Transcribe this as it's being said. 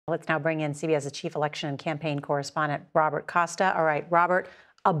Let's now bring in CBS's chief election and campaign correspondent, Robert Costa. All right, Robert,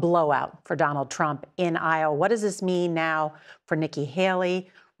 a blowout for Donald Trump in Iowa. What does this mean now for Nikki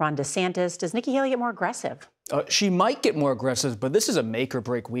Haley, Ron DeSantis? Does Nikki Haley get more aggressive? She might get more aggressive, but this is a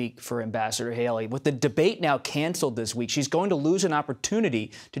make-or-break week for Ambassador Haley. With the debate now canceled this week, she's going to lose an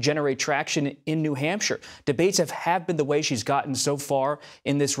opportunity to generate traction in New Hampshire. Debates have been the way she's gotten so far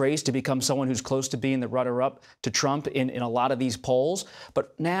in this race to become someone who's close to being the runner-up to Trump in a lot of these polls.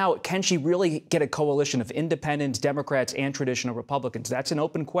 But now, can she really get a coalition of independents, Democrats, and traditional Republicans? That's an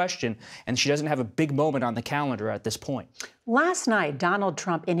open question, and she doesn't have a big moment on the calendar at this point. Last night, Donald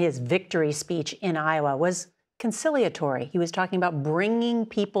Trump, in his victory speech in Iowa, was conciliatory. He was talking about bringing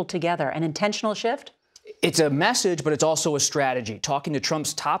people together. An intentional shift? It's a message, but it's also a strategy. Talking to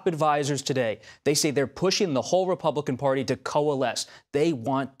Trump's top advisors today, they say they're pushing the whole Republican Party to coalesce. They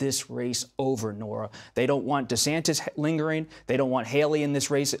want this race over, Nora. They don't want DeSantis lingering. They don't want Haley in this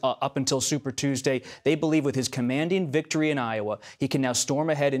race up until Super Tuesday. They believe with his commanding victory in Iowa, he can now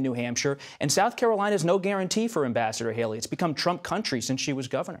storm ahead in New Hampshire. And South Carolina is no guarantee for Ambassador Haley. It's become Trump country since she was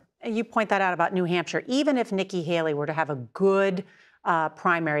governor. You point that out about New Hampshire. Even if Nikki Haley were to have a good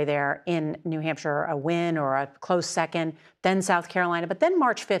primary there in New Hampshire, a win or a close second, then South Carolina, but then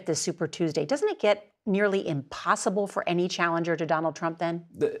March 5th is Super Tuesday. Doesn't it get nearly impossible for any challenger to Donald Trump then?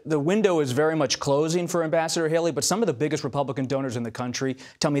 The window is very much closing for Ambassador Haley, but some of the biggest Republican donors in the country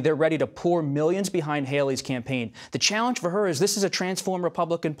tell me they're ready to pour millions behind Haley's campaign. The challenge for her is this is a transformed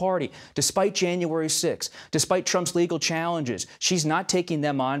Republican Party. Despite January 6th, despite Trump's legal challenges, she's not taking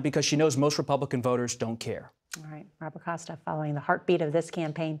them on because she knows most Republican voters don't care. All right, Robert Costa, following the heartbeat of this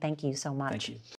campaign, thank you so much. Thank you.